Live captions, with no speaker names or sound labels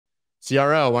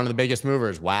CRO, one of the biggest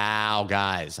movers. Wow,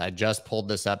 guys. I just pulled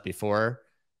this up before.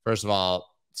 First of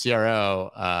all,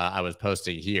 CRO, I was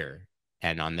posting here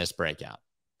and on this breakout,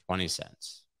 20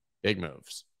 cents. Big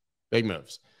moves. Big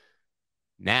moves.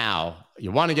 Now,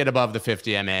 you want to get above the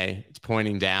 50 MA. It's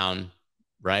pointing down,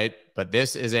 right? But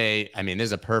this is this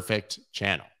is a perfect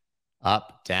channel.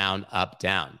 Up, down,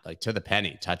 like to the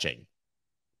penny, touching.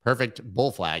 Perfect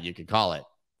bull flag, you could call it.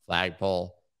 Flag,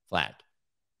 pull, flag.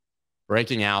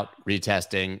 Breaking out,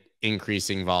 retesting,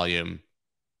 increasing volume.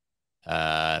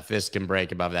 If this can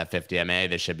break above that 50 MA,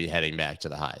 this should be heading back to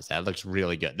the highs. That looks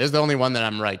really good. This is the only one that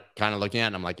I'm kind of looking at,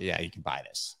 and I'm like, yeah, you can buy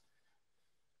this.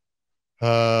 But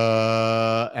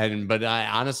I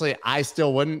honestly, I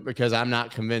still wouldn't, because I'm not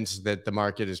convinced that the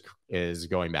market is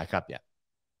going back up yet.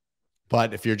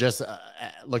 But if you're just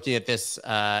looking at this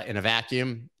in a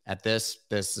vacuum, this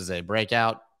is a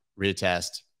breakout,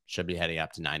 retest, should be heading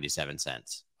up to 97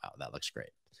 cents. Wow, that looks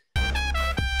great.